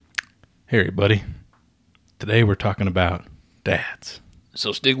Hey everybody, today we're talking about dads.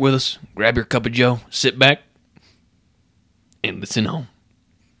 So stick with us, grab your cup of joe, sit back, and listen on.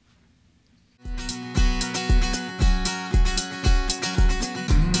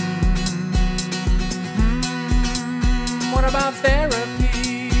 What about therapy?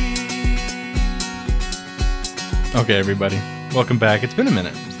 Okay everybody, welcome back. It's been a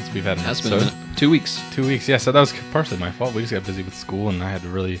minute since we've had an That's episode. been a minute. 2 weeks. 2 weeks, yeah, so that was partially my fault. We just got busy with school and I had a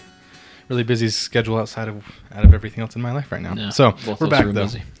really busy schedule out of everything else in my life right now. Yeah, So both we're of us back were though.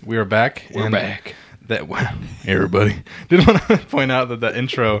 busy. We are back. We're and back. Hey everybody, did want to point out that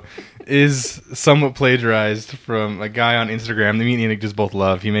intro is somewhat plagiarized from a guy on Instagram that me and Enoch just both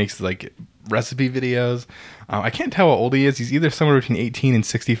love. He makes like recipe videos. I can't tell how old he is. He's either somewhere between 18 and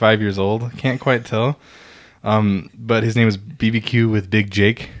 65 years old. Can't quite tell. But his name is BBQ with Big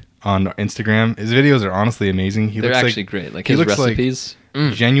Jake on Instagram. His videos are honestly amazing. They're actually great. Like he his looks recipes.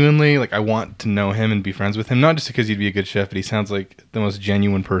 Genuinely, like I want to know him and be friends with him. Not just because he'd be a good chef, but he sounds like the most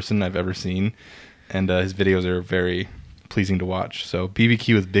genuine person I've ever seen. And his videos are very pleasing to watch. So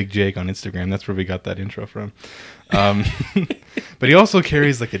BBQ with Big Jake on Instagram. That's where we got that intro from. But he also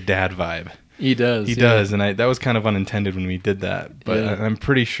carries like a dad vibe. He does. He does, and that was kind of unintended when we did that. But Yeah. I'm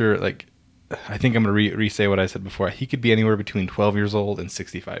pretty sure, like, I think I'm going to re-say what I said before. He could be anywhere between 12 years old and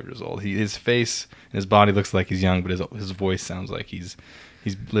 65 years old. His face and his body looks like he's young, but his voice sounds like he's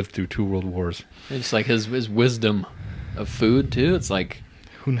lived through 2 world wars. It's like his wisdom of food, too. It's like,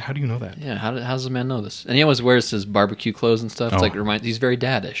 How do you know that? yeah, how does the man know this? And he always wears his barbecue clothes and stuff. It's Oh. like he's very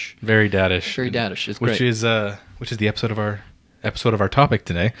daddish. Very daddish. Very daddish. It's Which great. is the episode of our topic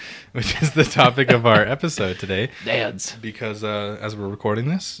today, which is the topic of our episode today. Dads. Because as we're recording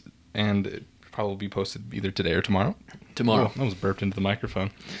this, and it will probably be posted either today or tomorrow. Tomorrow. Oh, I almost burped into the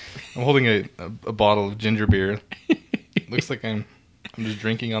microphone. I'm holding a bottle of ginger beer. Looks like I'm just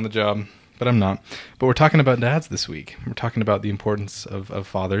drinking on the job, but I'm not. But we're talking about dads this week. We're talking about the importance of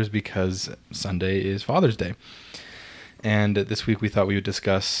fathers because Sunday is Father's Day. And this week we thought we would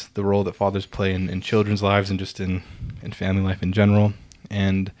discuss the role that fathers play in children's lives and just in family life in general.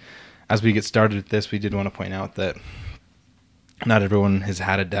 And as we get started with this, we did want to point out that not everyone has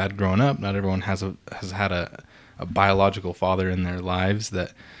had a dad growing up. Not everyone has had a biological father in their lives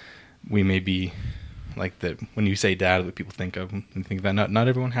that we may be like that. When you say dad, what people think of, and think that not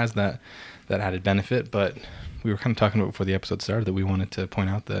everyone has that added benefit. But we were kind of talking about before the episode started that we wanted to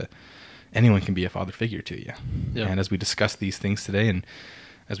point out that anyone can be a father figure to you. Yeah. And as we discuss these things today, and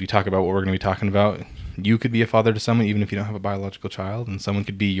as we talk about what we're going to be talking about, you could be a father to someone even if you don't have a biological child, and someone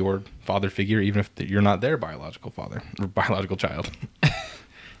could be your father figure even if you're not their biological father or biological child.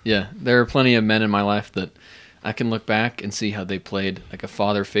 Yeah, there are plenty of men in my life that I can look back and see how they played like a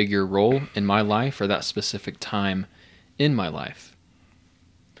father figure role in my life or that specific time in my life.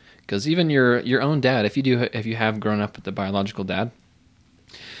 Because even your own dad, if you have grown up with a biological dad,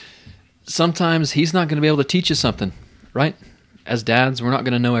 sometimes he's not going to be able to teach you something, right? As dads, we're not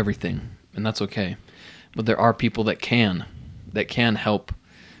going to know everything, and that's okay. But there are people that can help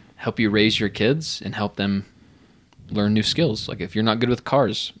you raise your kids and help them learn new skills. Like if you're not good with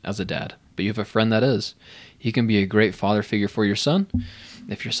cars as a dad, but you have a friend that is, he can be a great father figure for your son.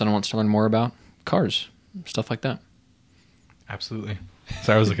 If your son wants to learn more about cars, stuff like that. Absolutely.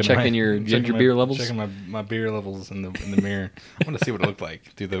 So I was looking Checking your ginger beer levels? Checking my beer levels in the mirror. I want to see what it looked like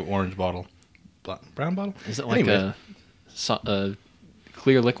through the orange bottle. Brown bottle? Is it like Anyways. a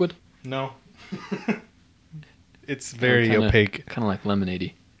clear liquid? No. It's very opaque. Kind of like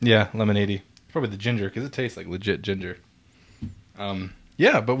lemonade-y. Yeah, lemonade-y. Probably the ginger, because it tastes like legit ginger.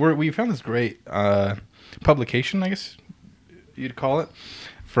 Yeah, but we found this great publication, I guess you'd call it,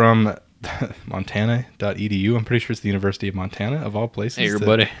 from montana.edu. I'm pretty sure it's the University of Montana, of all places. Hey,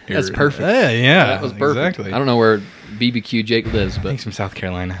 everybody. That's perfect. Yeah, That was perfect. Exactly. I don't know where BBQ Jake lives, I think but from South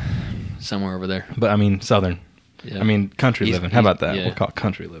Carolina. somewhere over there. But I mean, southern. Yeah. I mean, country East- living. How about that? yeah. We'll call it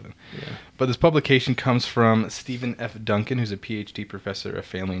country living. Yeah. But this publication comes from Stephen F. Duncan, who's a PhD professor of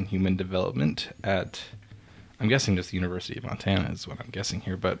family and human development at, I'm guessing just the University of Montana is what I'm guessing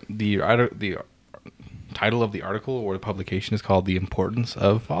here. But the title of the article or the publication is called "The Importance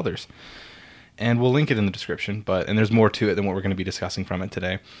of Fathers," and we'll link it in the description. And there's more to it than what we're going to be discussing from it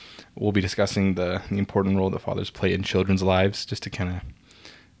today. We'll be discussing the important role that fathers play in children's lives, just to kind of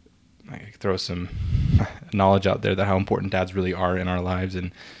throw some knowledge out there that how important dads really are in our lives,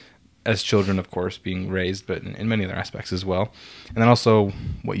 and as children, of course, being raised, but in many other aspects as well. And then also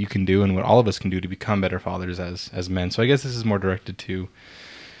what you can do and what all of us can do to become better fathers as men. So I guess this is more directed to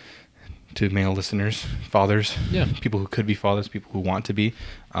male listeners, fathers, Yeah. people who could be fathers, people who want to be.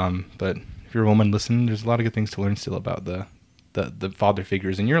 But if you're a woman listening, there's a lot of good things to learn still about the the father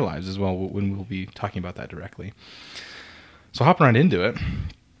figures in your lives as well, when we'll be talking about that directly. So hopping right into it,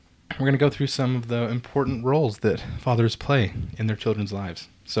 we're going to go through some of the important roles that fathers play in their children's lives.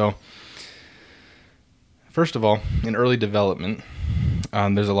 So first of all, in early development,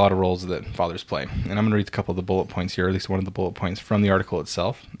 there's a lot of roles that fathers play. And I'm going to read a couple of the bullet points here, or at least one of the bullet points from the article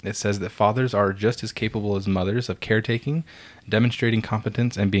itself. It says that fathers are just as capable as mothers of caretaking, demonstrating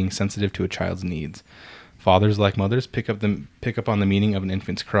competence, and being sensitive to a child's needs. Fathers, like mothers, pick up on the meaning of an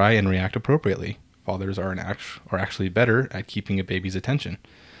infant's cry and react appropriately. Fathers are actually better at keeping a baby's attention.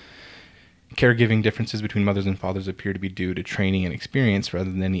 Caregiving differences between mothers and fathers appear to be due to training and experience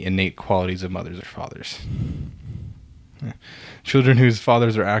rather than any innate qualities of mothers or fathers. Children whose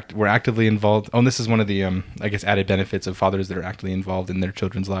fathers were actively involved. Oh, and this is one of the, added benefits of fathers that are actively involved in their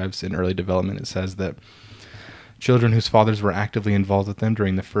children's lives in early development. It says that children whose fathers were actively involved with them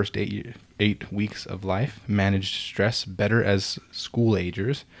during the first 8 weeks of life managed stress better as school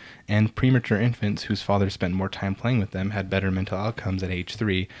agers, and premature infants whose fathers spent more time playing with them had better mental outcomes at age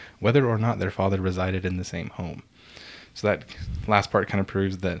 3, whether or not their father resided in the same home. So that last part kind of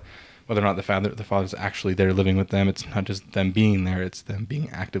proves that whether or not the father's actually there living with them, it's not just them being there, it's them being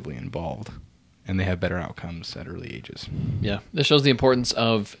actively involved. And they have better outcomes at early ages. Yeah, this shows the importance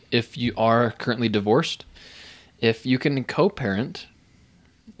of, if you are currently divorced, if you can co-parent,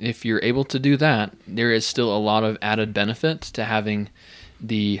 if you're able to do that, there is still a lot of added benefit to having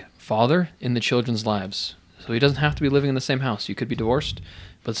the father in the children's lives. So he doesn't have to be living in the same house. You could be divorced,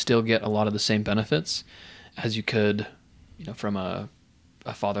 but still get a lot of the same benefits as you could, from a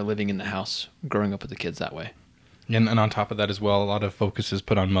father living in the house, growing up with the kids that way. And on top of that as well, a lot of focus is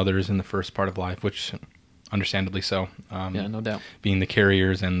put on mothers in the first part of life, which understandably so. Yeah, no doubt. Being the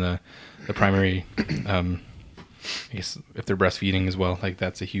carriers and the primary, I guess if they're breastfeeding as well, like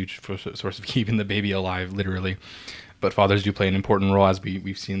that's a huge source of keeping the baby alive, literally. But fathers do play an important role, as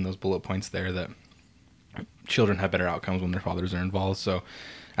we've seen those bullet points there, that children have better outcomes when their fathers are involved. So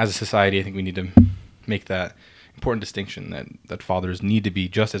as a society, I think we need to make that important distinction that fathers need to be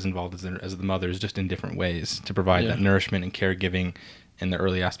just as involved as the mothers, just in different ways, to provide that nourishment and caregiving in the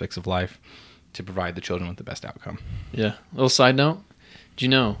early aspects of life, to provide the children with the best outcome. Yeah. A little side note, do you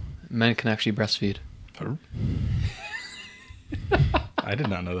know men can actually breastfeed? I did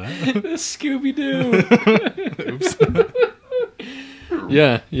not know that. Scooby-Doo. Oops.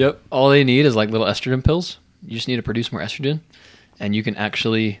 Yeah, yep. All they need is like little estrogen pills. You just need to produce more estrogen, and you can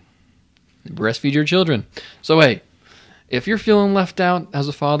actually breastfeed your children. So hey, if you're feeling left out as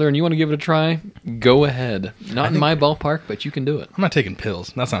a father and you want to give it a try, go ahead. Not in my ballpark, but you can do it. I'm not taking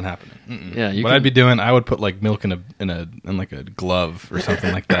pills. That's not happening. Mm-mm. Yeah, I'd be doing, I would put like milk in like a glove or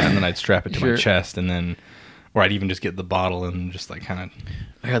something like that, and then I'd strap it to my chest, and then, or I'd even just get the bottle and just like kind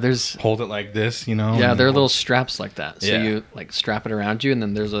of hold it like this, Yeah, there are little straps like that. So you like strap it around you, and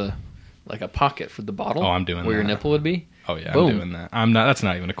then there's a pocket for the bottle. Oh, I'm doing where that. Your nipple would be. Oh yeah, Boom. I'm doing that. I'm not. That's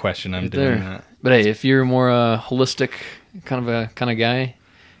not even a question. I'm doing that. But hey, if you're more holistic kind of guy,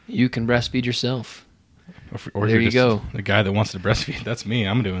 you can breastfeed yourself. Or there you're you go. The guy that wants to breastfeed. That's me.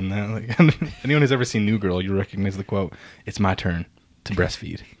 I'm doing that. Like, anyone who's ever seen New Girl, you recognize the quote, "It's my turn to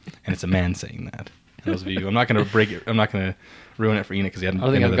breastfeed," and it's a man saying that. And those of you, I'm not going to break it. I'm not going to ruin it for Enoch because he hadn't. I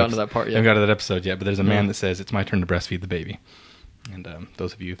don't think I've gotten to that part yet. I haven't got to that episode yet. But there's a man that says, "It's my turn to breastfeed the baby," and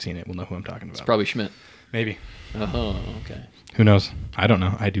those of you who've seen it will know who I'm talking about. It's probably Schmidt. Maybe. Oh, okay. Who knows? I don't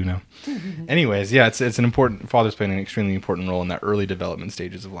know. I do know. Anyways, yeah, it's an important, fathers playing an extremely important role in the early development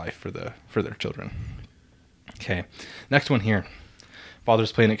stages of life for their children. Okay, next one here.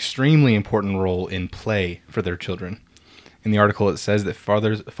 Fathers play an extremely important role in play for their children. In the article, it says that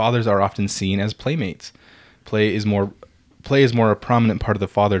fathers are often seen as playmates. Play is more a prominent part of the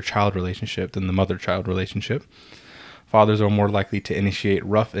father-child relationship than the mother-child relationship. Fathers are more likely to initiate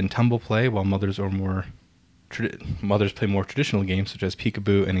rough and tumble play, while mothers play more traditional games such as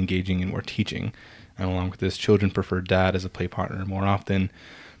peekaboo and engaging in more teaching. And along with this, children prefer dad as a play partner more often,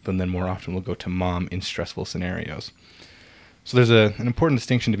 but then more often will go to mom in stressful scenarios. So there's an important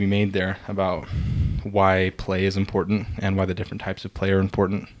distinction to be made there about why play is important and why the different types of play are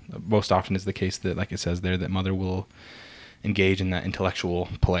important. Most often is the case that, like it says there, that mother will engage in that intellectual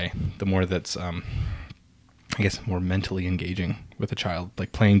play. The more that's, more mentally engaging with a child,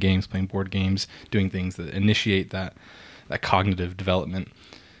 like playing games, playing board games, doing things that initiate that cognitive development.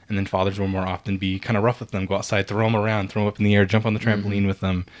 And then fathers will more often be kind of rough with them, go outside, throw them around, throw them up in the air, jump on the trampoline with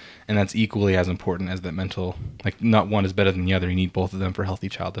them. And that's equally as important as that mental, like not one is better than the other. You need both of them for healthy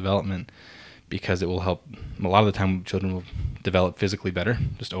child development because it will help. A lot of the time children will develop physically better,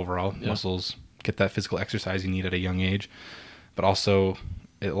 just overall muscles, get that physical exercise you need at a young age. But also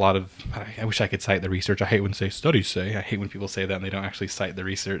a lot of, I wish I could cite the research. I hate when studies say. I hate when people say that and they don't actually cite the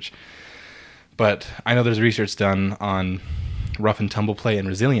research. But I know there's research done on rough and tumble play and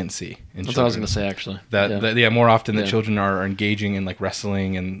resiliency in That's children. what I was going to say, actually. That more often that Yeah. children are engaging in like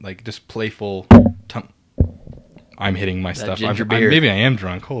wrestling and like just playful. I'm hitting my stuff. ginger beer. Maybe I am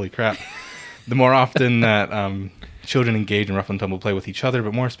drunk. Holy crap! The more often that children engage in rough and tumble play with each other,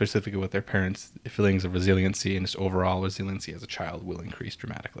 but more specifically with their parents, feelings of resiliency and just overall resiliency as a child will increase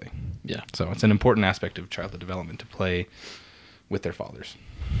dramatically. Yeah. So it's an important aspect of childhood development to play with their fathers.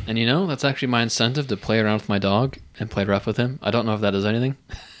 And that's actually my incentive to play around with my dog and play rough with him. I don't know if that does anything.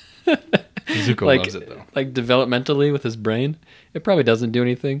 Zuko loves it though. Like developmentally with his brain, it probably doesn't do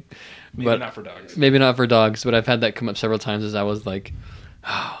anything. Maybe not for dogs. Maybe not for dogs, but I've had that come up several times as I was like,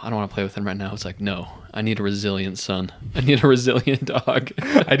 oh, I don't want to play with him right now. It's like, no, I need a resilient son. I need a resilient dog.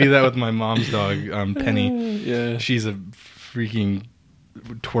 I do that with my mom's dog, Penny. Yeah. She's a freaking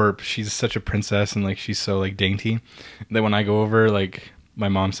twerp. She's such a princess and like she's so like dainty that when I go over, like my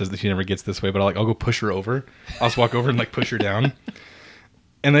mom says that she never gets this way, but I'll go push her over. I'll just walk over and like push her down.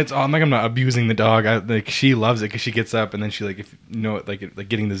 And I'm not abusing the dog. Like she loves it because she gets up and then she like like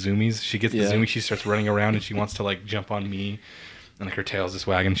getting the zoomies. She gets the zoomies. She starts running around and she wants to like jump on me, and like her tail's just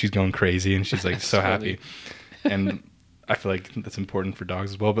wagging. She's going crazy and she's like so happy. And I feel like that's important for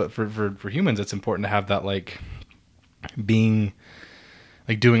dogs as well. But for humans, it's important to have that like being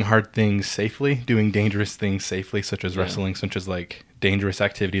like doing hard things safely, doing dangerous things safely, such as wrestling, such as like dangerous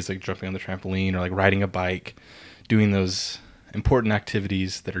activities like jumping on the trampoline or like riding a bike, doing those important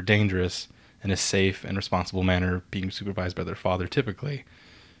activities that are dangerous in a safe and responsible manner, being supervised by their father typically,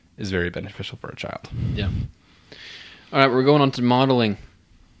 is very beneficial for a child. Yeah. All right, we're going on to modeling.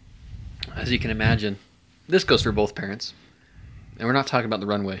 As you can imagine, this goes for both parents. And we're not talking about the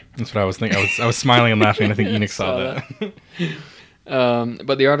runway. That's what I was thinking. I was smiling and laughing, and I think Enoch saw that.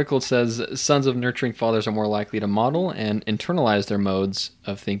 But the article says sons of nurturing fathers are more likely to model and internalize their modes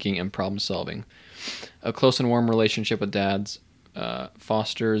of thinking and problem solving. A close and warm relationship with dads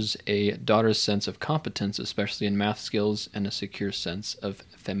fosters a daughter's sense of competence, especially in math skills, and a secure sense of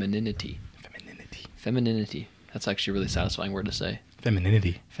femininity. Femininity. That's actually a really satisfying word to say.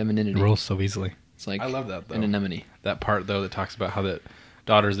 Femininity. Femininity. It rolls so easily. It's like I love that though. An anemone. That part though that talks about how that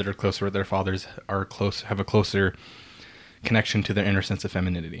daughters that are closer with their fathers have a closer connection to their inner sense of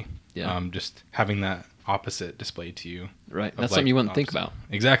femininity. Yeah. Just having that opposite displayed to you. Right. That's something you wouldn't think about.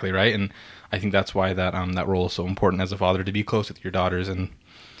 Exactly, right? And I think that's why that role is so important as a father, to be close with your daughters and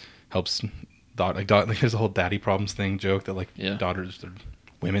helps like there's a whole daddy problems thing joke that daughters or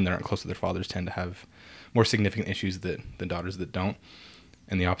women that aren't close to their fathers tend to have more significant issues than daughters that don't.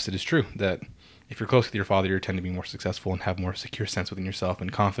 And the opposite is true, that if you're close with your father, you tend to be more successful and have more secure sense within yourself and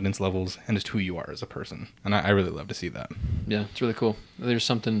confidence levels and just who you are as a person. And I really love to see that. Yeah, it's really cool. There's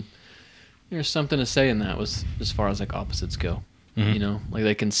something to say in that was as far as like opposites go. Mm-hmm.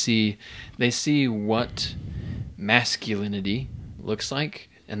 Like they see what masculinity looks like,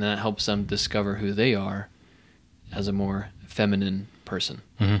 and that helps them discover who they are as a more feminine person,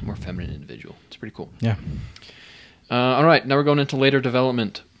 more feminine individual. It's pretty cool. Yeah. All right, now we're going into later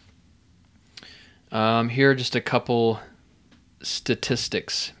development. Here are just a couple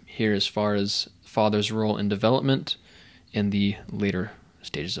statistics here as far as father's role in development in the later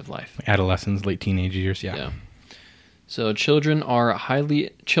stages of life. Adolescence, late teenage years, yeah. So children of highly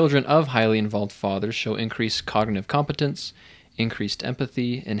involved fathers show increased cognitive competence, increased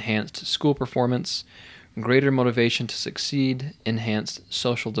empathy, enhanced school performance, greater motivation to succeed, enhanced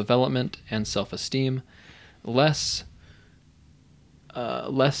social development and self-esteem, less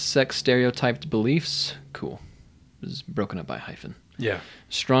sex stereotyped beliefs. Cool. This is broken up by a hyphen. Yeah.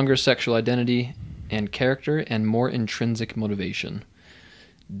 Stronger sexual identity and character, and more intrinsic motivation.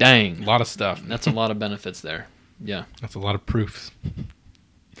 Dang. A lot of stuff. That's a lot of benefits there. Yeah. That's a lot of proofs.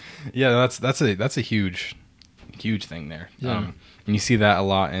 Yeah, that's a huge thing there. Yeah. And you see that a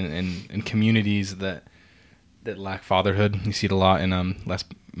lot in communities that lack fatherhood. You see it a lot in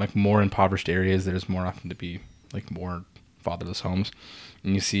more impoverished areas. There's more often to be like more fatherless homes,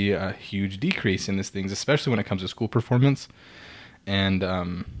 and you see a huge decrease in these things, especially when it comes to school performance and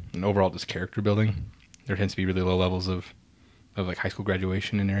overall just character building. There tends to be really low levels of like high school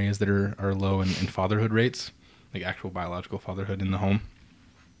graduation in areas that are low in fatherhood rates, like actual biological fatherhood in the home.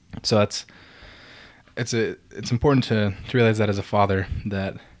 So it's important to realize that as a father,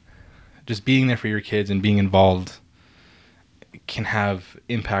 that just being there for your kids and being involved can have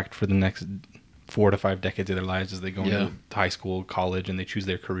impact for the next 4 to 5 decades of their lives as they go into high school, college, and they choose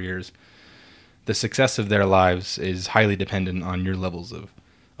their careers. The success of their lives is highly dependent on your levels of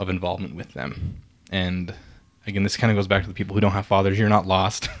involvement with them. And again, this kind of goes back to the people who don't have fathers. You're not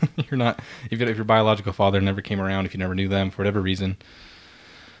lost. You're not, if your biological father never came around, if you never knew them for whatever reason,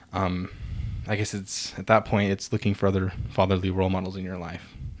 I guess it's at that point, it's looking for other fatherly role models in your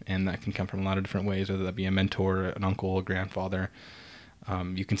life. And that can come from a lot of different ways, whether that be a mentor, an uncle, a grandfather.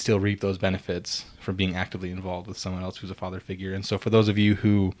 You can still reap those benefits from being actively involved with someone else who's a father figure. And so for those of you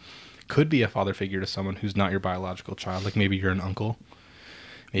who could be a father figure to someone who's not your biological child, like maybe you're an uncle,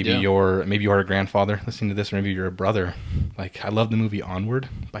 maybe you're a grandfather listening to this, or maybe you're a brother. Like, I love the movie Onward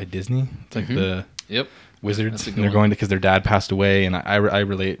by Disney. It's like the wizards, and they're going because their dad passed away, and I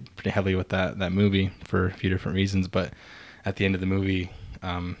relate pretty heavily with that movie for a few different reasons. But at the end of the movie,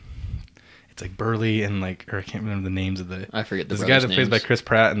 it's like Burley and or I can't remember the names of the. I forget the. There's the guy that plays by Chris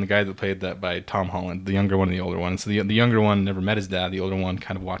Pratt and the guy that played that by Tom Holland, the younger one and the older one. And so the younger one never met his dad. The older one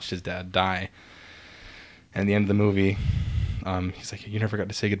kind of watched his dad die. And at the end of the movie, he's like, "You never got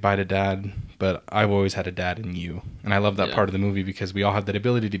to say goodbye to Dad, but I've always had a dad in you." And I love that part of the movie because we all have that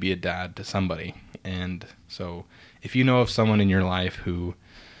ability to be a dad to somebody. And so if you know of someone in your life who,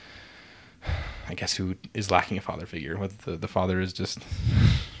 I guess, who is lacking a father figure, whether the father is just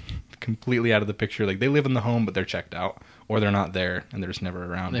completely out of the picture, like they live in the home but they're checked out, or they're not there and they're just never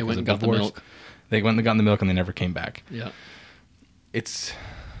around. They went and got the milk. They went and got the milk and they never came back. Yeah. It's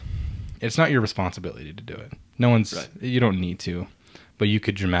not your responsibility to do it. No one's, you don't need to, but you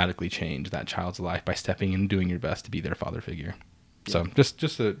could dramatically change that child's life by stepping in and doing your best to be their father figure. So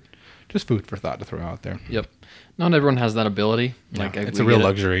just food for thought to throw out there. Yep. Not everyone has that ability. Like it's a real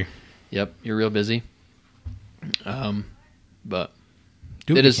luxury. Yep. You're real busy. But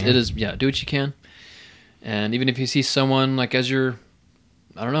do it is, do what you can. And even if you see someone I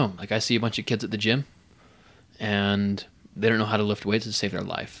don't know, like I see a bunch of kids at the gym and they don't know how to lift weights to save their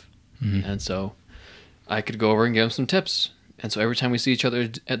life. Mm-hmm. And so I could go over and give them some tips. And so every time we see each other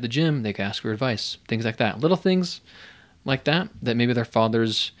at the gym, they can ask for advice, things like that. Little things like that maybe their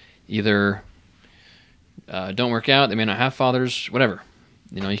fathers either don't work out, they may not have fathers, whatever.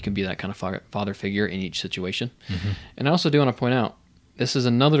 You can be that kind of father figure in each situation. Mm-hmm. And I also do want to point out, this is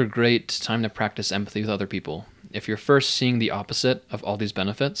another great time to practice empathy with other people. If you're first seeing the opposite of all these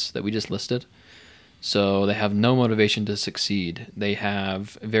benefits that we just listed, so they have no motivation to succeed. They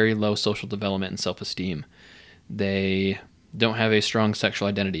have very low social development and self-esteem. They don't have a strong sexual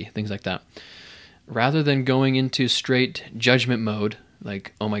identity, things like that. Rather than going into straight judgment mode,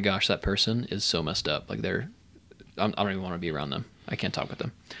 like, oh my gosh, that person is so messed up. Like I don't even want to be around them. I can't talk with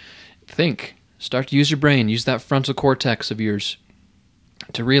them. Start to use your brain, use that frontal cortex of yours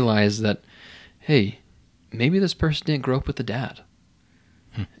to realize that, hey, maybe this person didn't grow up with a dad.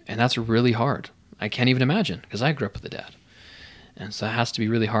 And that's really hard. I can't even imagine, because I grew up with a dad. And so it has to be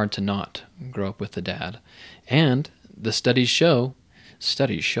really hard to not grow up with a dad. And the studies show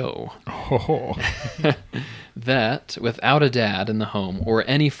that without a dad in the home or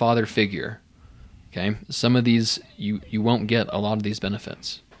any father figure, okay, some of these, you won't get a lot of these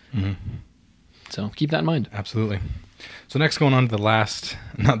benefits. Mm-hmm. So keep that in mind. Absolutely. So next, going on to the last,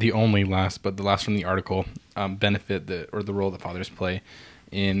 not the only last, but the last from the article, benefit or the role that fathers play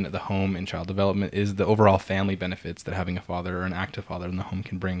in the home and child development is the overall family benefits that having a father or an active father in the home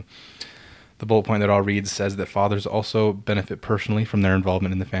can bring. The bullet point that I'll read says that fathers also benefit personally from their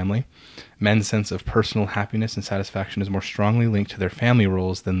involvement in the family. Men's sense of personal happiness and satisfaction is more strongly linked to their family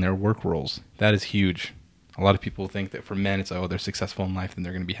roles than their work roles. That is huge. A lot of people think that for men, it's, they're successful in life, then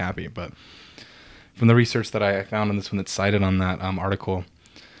they're going to be happy. But from the research that I found on this one that's cited on that article,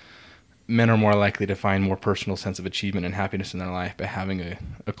 men are more likely to find more personal sense of achievement and happiness in their life by having a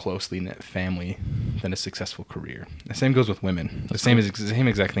closely knit family than a successful career. The same goes with women. The same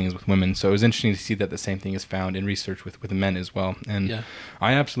exact thing is with women. So it was interesting to see that the same thing is found in research with men as well. And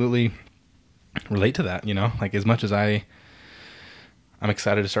I absolutely relate to that. Like, as much as I'm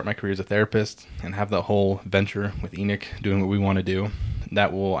excited to start my career as a therapist and have that whole venture with Enoch doing what we want to do,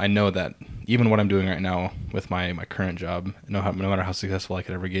 I know that even what I'm doing right now with my current job, no matter how successful I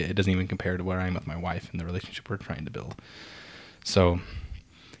could ever get, it doesn't even compare to where I am with my wife and the relationship we're trying to build. So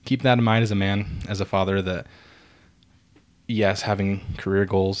keep that in mind as a man, as a father, that yes, having career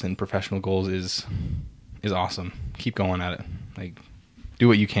goals and professional goals is awesome. Keep going at it. Like, do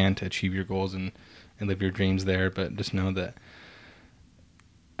what you can to achieve your goals and live your dreams there, but just know that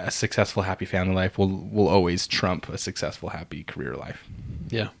a successful, happy family life will always trump a successful, happy career life.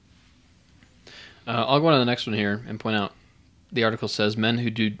 Yeah. I'll go on to the next one here and point out, the article says, men who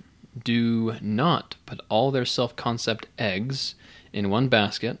do not put all their self-concept eggs in one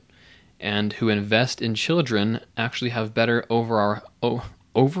basket and who invest in children actually have better overall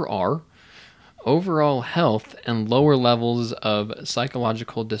health and lower levels of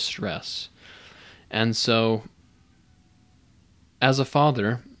psychological distress. And so as a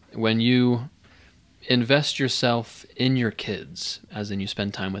father, when you invest yourself in your kids, as in you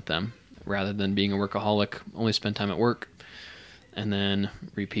spend time with them, rather than being a workaholic, only spend time at work, and then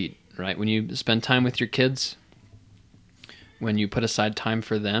repeat, right? When you spend time with your kids, when you put aside time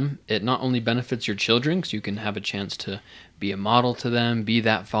for them, it not only benefits your children, because you can have a chance to be a model to them, be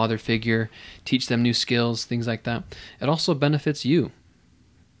that father figure, teach them new skills, things like that. It also benefits you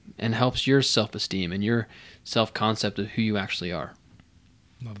and helps your self-esteem and your self-concept of who you actually are.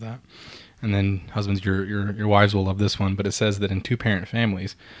 Love that. And then husbands, your wives will love this one, but it says that in two-parent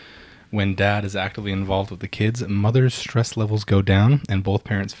families, when dad is actively involved with the kids, mother's stress levels go down and both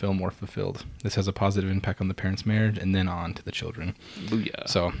parents feel more fulfilled. This has a positive impact on the parents' marriage and then on to the children. Booyah.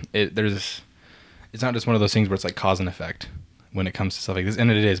 So it's not just one of those things where it's like cause and effect when it comes to stuff like this. And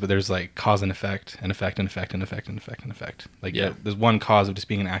it is, but there's like cause and effect, and effect, and effect, and effect, and effect, and effect. Like there's one cause of just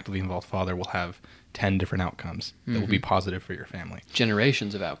being an actively involved father will have 10 different outcomes that will be positive for your family.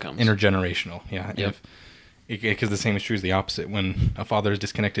 Generations of outcomes. Intergenerational, yeah. Yep. Because the same is true as the opposite. When a father is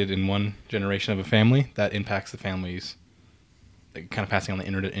disconnected in one generation of a family, that impacts the family's, like, kind of passing on the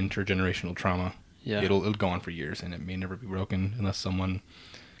intergenerational trauma. Yeah. It'll go on for years, and it may never be broken unless someone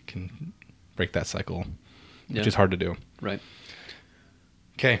can break that cycle, which is hard to do. Right.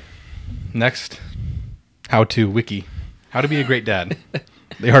 Okay. Next, how to wiki. How to be a great dad.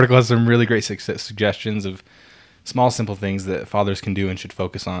 The article has some really great suggestions of small, simple things that fathers can do and should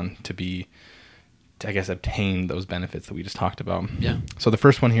focus on to I guess, obtain those benefits that we just talked about. Yeah. So the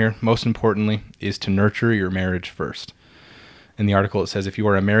first one here, most importantly, is to nurture your marriage first. In the article, it says, if you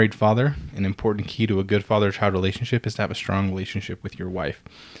are a married father, an important key to a good father-child relationship is to have a strong relationship with your wife.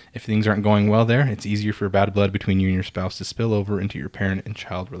 If things aren't going well there, it's easier for bad blood between you and your spouse to spill over into your parent and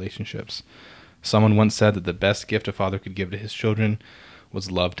child relationships. Someone once said that the best gift a father could give to his children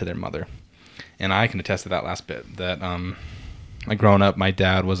was love to their mother. And I can attest to that last bit, that growing up, my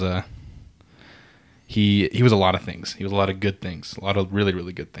dad was he was a lot of things. He was a lot of good things, a lot of really,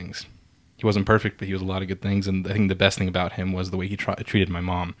 really good things. He wasn't perfect, but he was a lot of good things. And I think the best thing about him was the way he treated my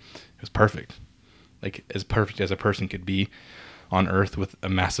mom. It was perfect. Like, as perfect as a person could be on earth with a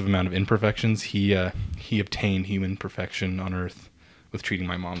massive amount of imperfections, he obtained human perfection on earth with treating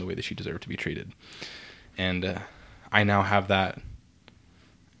my mom the way that she deserved to be treated. And I now have that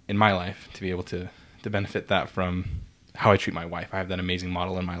in my life to be able to benefit that from how I treat my wife. I have that amazing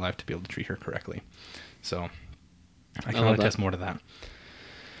model in my life to be able to treat her correctly. So I can attest more to that.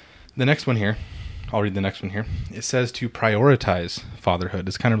 The next one here, I'll read the next one here. It says to prioritize fatherhood.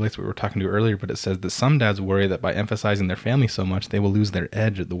 It's kind of like what we were talking to earlier, but it says that some dads worry that by emphasizing their family so much, they will lose their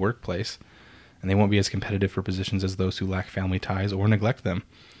edge at the workplace, and they won't be as competitive for positions as those who lack family ties or neglect them.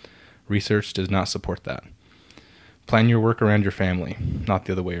 Research does not support that. Plan your work around your family, not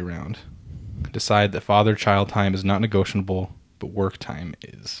the other way around. Decide that father-child time is not negotiable, but work time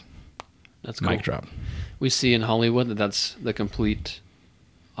is. That's cool. Mic drop. We see in Hollywood that that's the complete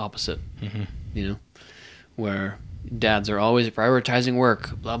opposite, where dads are always prioritizing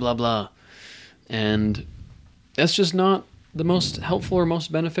work, blah, blah, blah. And that's just not the most helpful or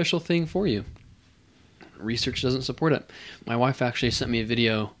most beneficial thing for you. Research doesn't support it. My wife actually sent me a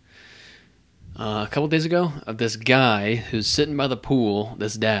video a couple days ago of this guy who's sitting by the pool,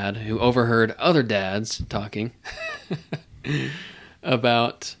 this dad, who overheard other dads talking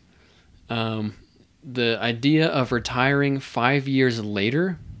about the idea of retiring 5 years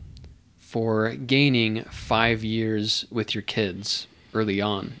later for gaining 5 years with your kids early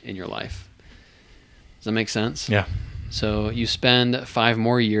on in your life. Does that make sense? Yeah. So you spend 5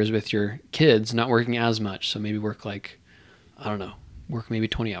 more years with your kids not working as much. So maybe work work maybe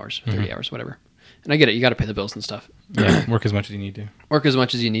 20 hours, 30 hours, whatever. And I get it. You got to pay the bills and stuff. Yeah. Work as much as you need to. Work as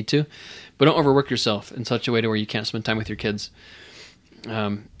much as you need to. But don't overwork yourself in such a way to where you can't spend time with your kids.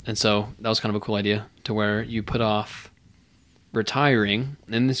 And so that was kind of a cool idea to where you put off retiring.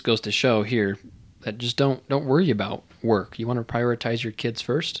 And this goes to show here that just don't worry about work. You want to prioritize your kids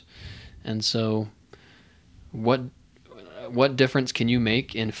first. And so what difference can you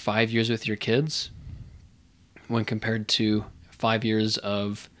make in 5 years with your kids when compared to 5 years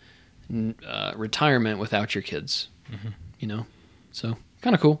of retirement without your kids? So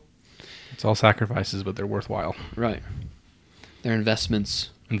kind of cool. It's all sacrifices, but they're worthwhile. Right. They're investments,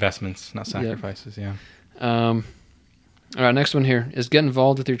 not sacrifices. Yeah. All right, next one here is get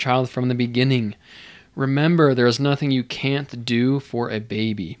involved with your child from the beginning. Remember, there is nothing you can't do for a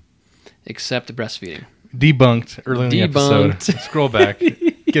baby except breastfeeding. Debunked early in the episode. Scroll back.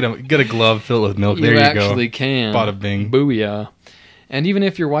 Get a glove filled with milk. There you go. You actually can. Bada bing. Booyah. And even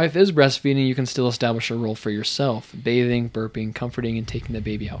if your wife is breastfeeding, you can still establish a role for yourself. Bathing, burping, comforting, and taking the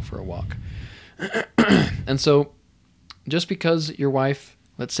baby out for a walk. And so just because your wife,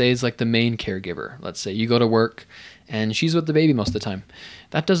 let's say, is like the main caregiver. Let's say you go to work and she's with the baby most of the time.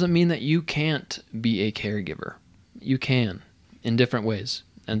 That doesn't mean that you can't be a caregiver. You can in different ways.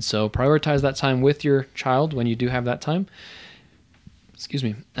 And so prioritize that time with your child when you do have that time. Excuse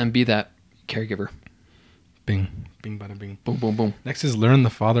me. And be that caregiver. Bing. Bing, bada, bing. Boom, boom, boom. Next is learn the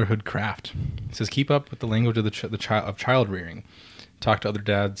fatherhood craft. It says keep up with the language of of child rearing. Talk to other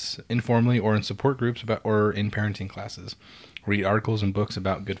dads informally or in support groups or in parenting classes. Read articles and books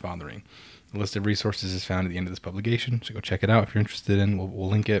about good fathering. The list of resources is found at the end of this publication, so go check it out if you're interested in. We'll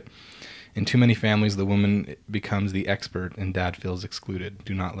link it. In too many families, the woman becomes the expert and dad feels excluded.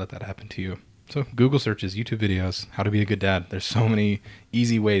 Do not let that happen to you. So Google searches, YouTube videos, how to be a good dad. There's so many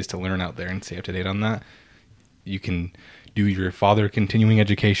easy ways to learn out there and stay up to date on that. You can do your father continuing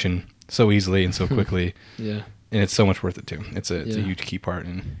education so easily and so quickly. Yeah. And it's so much worth it too. It's a huge key part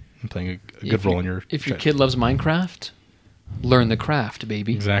in playing a good role in your... If your kid loves Minecraft, learn the craft,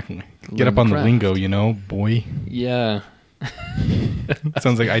 baby. Exactly. Get up on the lingo, boy. Yeah.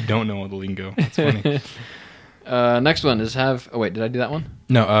 Sounds like I don't know all the lingo. That's funny. Next one is have... Oh, wait, did I do that one?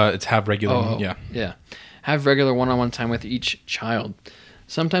 No, it's have regular... Yeah. Have regular one-on-one time with each child.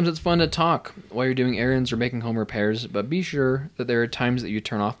 Sometimes it's fun to talk while you're doing errands or making home repairs, but be sure that there are times that you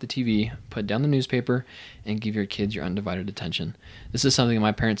turn off the TV, put down the newspaper, and give your kids your undivided attention. This is something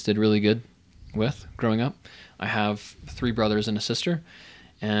my parents did really good with growing up. I have 3 brothers and a sister,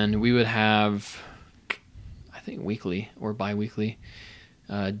 and we would have, I think, weekly or bi-weekly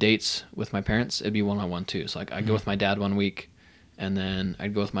dates with my parents. It'd be one-on-one too. So I'd go with my dad one week, and then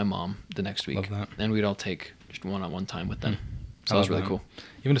I'd go with my mom the next week. Love that. And we'd all take just one-on-one time with them. So that was really cool.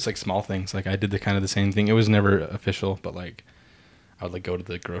 Even just like small things. Like I did the same thing. It was never official, but like I would like go to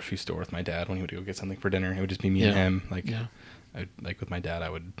the grocery store with my dad when he would go get something for dinner. It would just be me and him. Like with my dad, I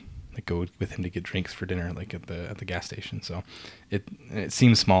would like go with him to get drinks for dinner, like at the gas station. So it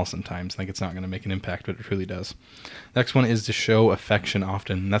seems small sometimes, like it's not going to make an impact, but it really does. Next one is to show affection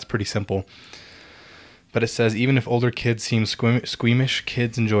often. And that's pretty simple. But it says, even if older kids seem squeamish,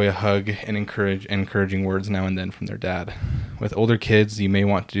 kids enjoy a hug and encouraging words now and then from their dad. With older kids, you may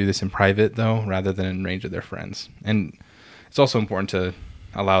want to do this in private, though, rather than in range of their friends. And it's also important to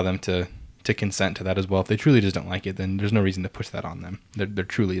allow them to consent to that as well. If they truly just don't like it, then there's no reason to push that on them. There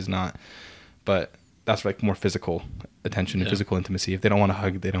truly is not. But that's like more physical attention and physical intimacy. If they don't want to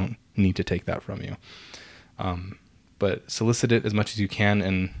hug, they don't need to take that from you. But solicit it as much as you can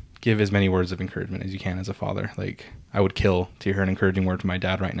and give as many words of encouragement as you can as a father. Like, I would kill to hear an encouraging word from my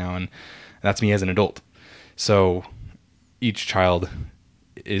dad right now, and that's me as an adult. So each child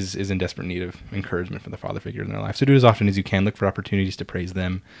is in desperate need of encouragement from the father figure in their life. So do it as often as you can. Look for opportunities to praise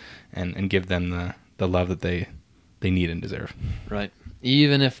them and give them the love that they need and deserve. Right.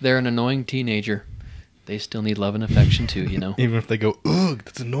 Even if they're an annoying teenager, they still need love and affection too, Even if they go, ugh,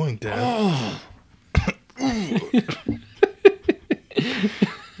 that's annoying, Dad. Oh.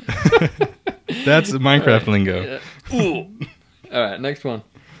 That's Minecraft lingo. All right, next one.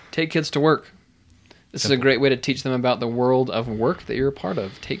 Take kids to work. This is a great way to teach them about the world of work that you're a part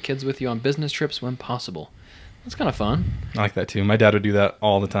of. Take kids with you on business trips when possible. That's kind of fun. I like that too. My dad would do that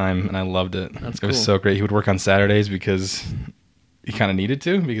all the time, and I loved it. That's cool. It was so great. He would work on Saturdays because he kind of needed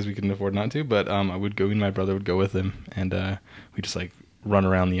to, because we couldn't afford not to. But I would go, and my brother would go with him, and we just like run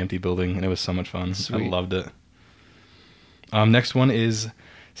around the empty building, and it was so much fun. Sweet. I loved it. Next one is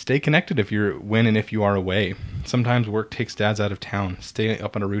stay connected if you are away. Sometimes work takes dads out of town. Stay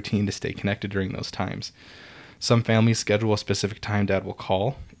up on a routine to stay connected during those times. Some families schedule a specific time dad will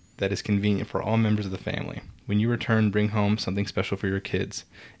call that is convenient for all members of the family. When you return, bring home something special for your kids.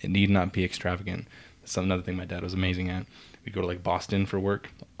 It need not be extravagant. That's another thing my dad was amazing at. We'd go to like Boston for work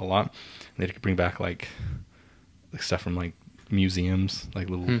a lot, and they'd bring back like stuff from like museums, like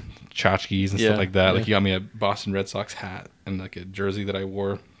little tchotchkes and stuff like that. Like he got me a Boston Red Sox hat and like a jersey that I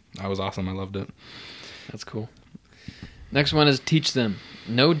wore. That was awesome. I loved it. That's cool. Next one is teach them.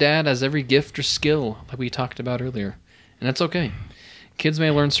 No dad has every gift or skill, like we talked about earlier, and that's okay. Kids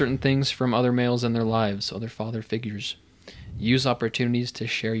may learn certain things from other males in their lives, other father figures. Use opportunities to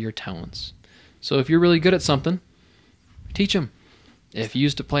share your talents. So if you're really good at something, teach them. If you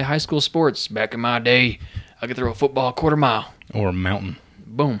used to play high school sports, back in my day, I could throw a football a quarter mile. Or a mountain.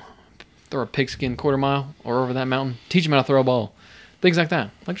 Boom. Throw a pigskin quarter mile or over that mountain. Teach them how to throw a ball. Things like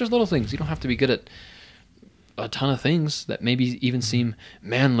that. Like just little things. You don't have to be good at a ton of things that maybe even seem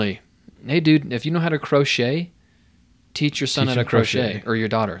manly. Hey, dude, if you know how to crochet, teach your son how to crochet. Or your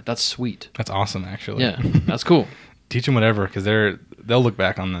daughter. That's sweet. That's awesome, actually. Yeah, that's cool. Teach them whatever, because they'll look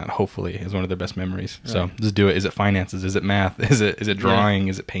back on that, hopefully, as one of their best memories. Right. So just do it. Is it finances? Is it math? Is it drawing? Yeah.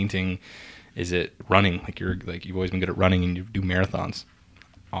 Is it painting? Is it running? You've always been good at running and you do marathons.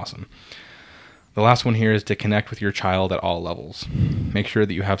 Awesome. The last one here is to connect with your child at all levels. Make sure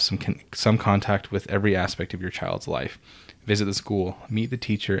that you have some contact with every aspect of your child's life. Visit the school, meet the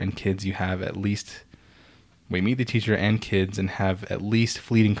teacher and kids and have at least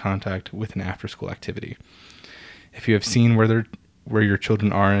fleeting contact with an after-school activity. If you have seen where your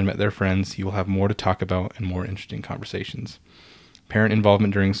children are and met their friends, you will have more to talk about and more interesting conversations. Parent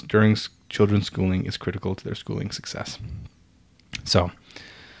involvement during children's schooling is critical to their schooling success. So,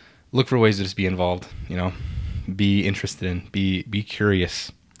 look for ways to just be involved, be interested in, be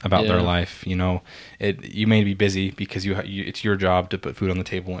curious about their life. You may be busy because it's your job to put food on the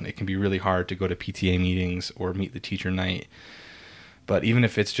table, and it can be really hard to go to PTA meetings or meet the teacher night. But even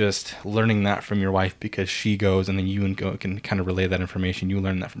if it's just learning that from your wife because she goes, and then you can kind of relay that information, you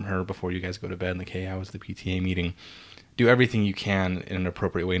learn that from her before you guys go to bed, like, hey, how was the PTA meeting? Do everything you can in an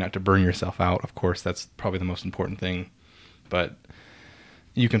appropriate way, not to burn yourself out. Of course, that's probably the most important thing. But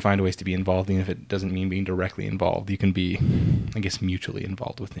you can find ways to be involved, even if it doesn't mean being directly involved. You can be, I guess, mutually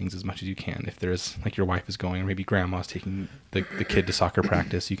involved with things as much as you can. If there's, like, your wife is going, or maybe grandma's taking the kid to soccer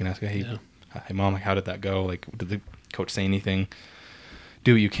practice, you can ask, hey, Mom, how did that go? Like, did the coach say anything?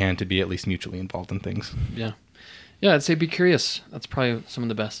 Do what you can to be at least mutually involved in things. Yeah. Yeah, I'd say be curious. That's probably some of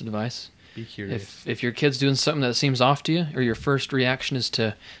the best advice. Be curious. If your kid's doing something that seems off to you, or your first reaction is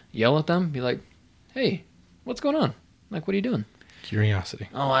to yell at them, be like, hey, what's going on? Like, what are you doing? Curiosity.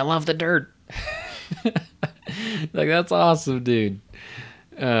 Oh, I love the dirt. Like, that's awesome, dude.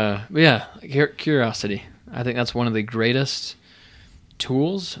 But yeah, curiosity. I think that's one of the greatest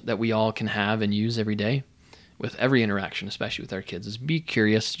tools that we all can have and use every day with every interaction, especially with our kids, is be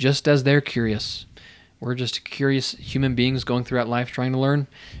curious just as they're curious. We're just curious human beings going throughout life trying to learn,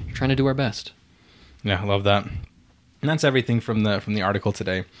 trying to do our best. Yeah, I love that. And that's everything from the article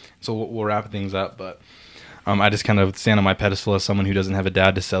today. So we'll wrap things up, but I just kind of stand on my pedestal as someone who doesn't have a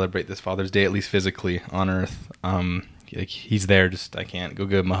dad to celebrate this Father's Day, at least physically, on Earth. He's there, just I can't go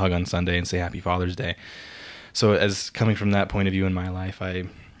give him a hug on Sunday and say Happy Father's Day. So as coming from that point of view in my life,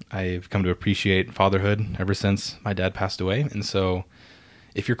 I've come to appreciate fatherhood ever since my dad passed away. And so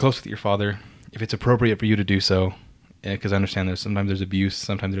if you're close with your father, if it's appropriate for you to do so, because I understand sometimes there's abuse,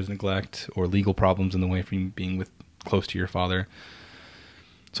 sometimes there's neglect or legal problems in the way from being close to your father.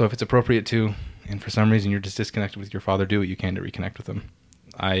 So if it's appropriate to, and for some reason you're just disconnected with your father, do what you can to reconnect with him.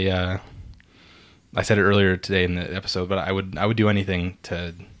 I said it earlier today in the episode, but I would do anything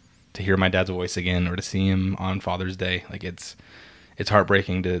to hear my dad's voice again or to see him on Father's Day. Like it's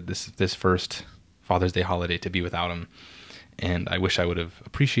heartbreaking to this first Father's Day holiday to be without him. And I wish I would have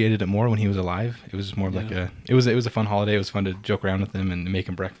appreciated it more when he was alive. It was more like it was a fun holiday. It was fun to joke around with him and make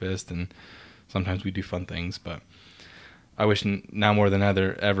him breakfast, and sometimes we do fun things. But I wish now more than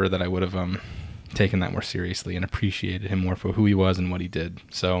ever that I would have taken that more seriously and appreciated him more for who he was and what he did.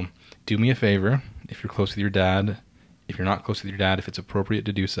 So do me a favor, if you're close with your dad, if you're not close with your dad, if it's appropriate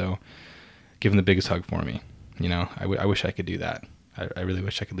to do so, give him the biggest hug for me. I wish I could do that. I really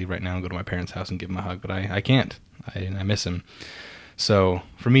wish I could leave right now and go to my parents' house and give him a hug, but I can't. I miss him. So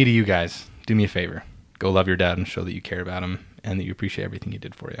for me to you guys, do me a favor. Go love your dad and show that you care about him and that you appreciate everything he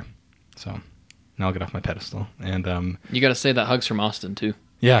did for you. So now I'll get off my pedestal. And you got to say that hug's from Austin, too.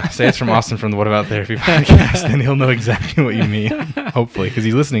 Yeah, say it's from Austin from the What About Therapy podcast, and he'll know exactly what you mean, hopefully, because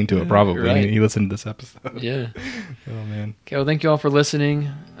he's listening to it probably. Right. He listened to this episode. Yeah. Oh, man. Okay, well, thank you all for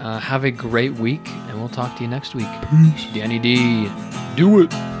listening. Have a great week, and we'll talk to you next week. Peace. Danny D. Do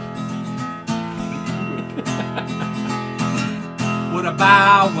it. What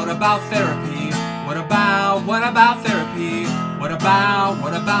about therapy? What about therapy? What about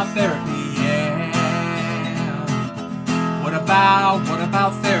therapy? Yeah. What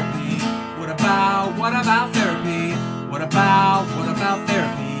about therapy? What about therapy? What about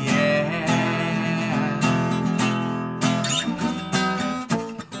therapy? Yeah.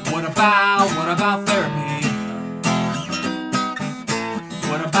 What about therapy?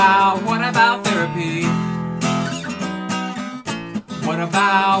 What about therapy?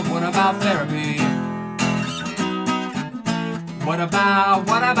 What about therapy? What about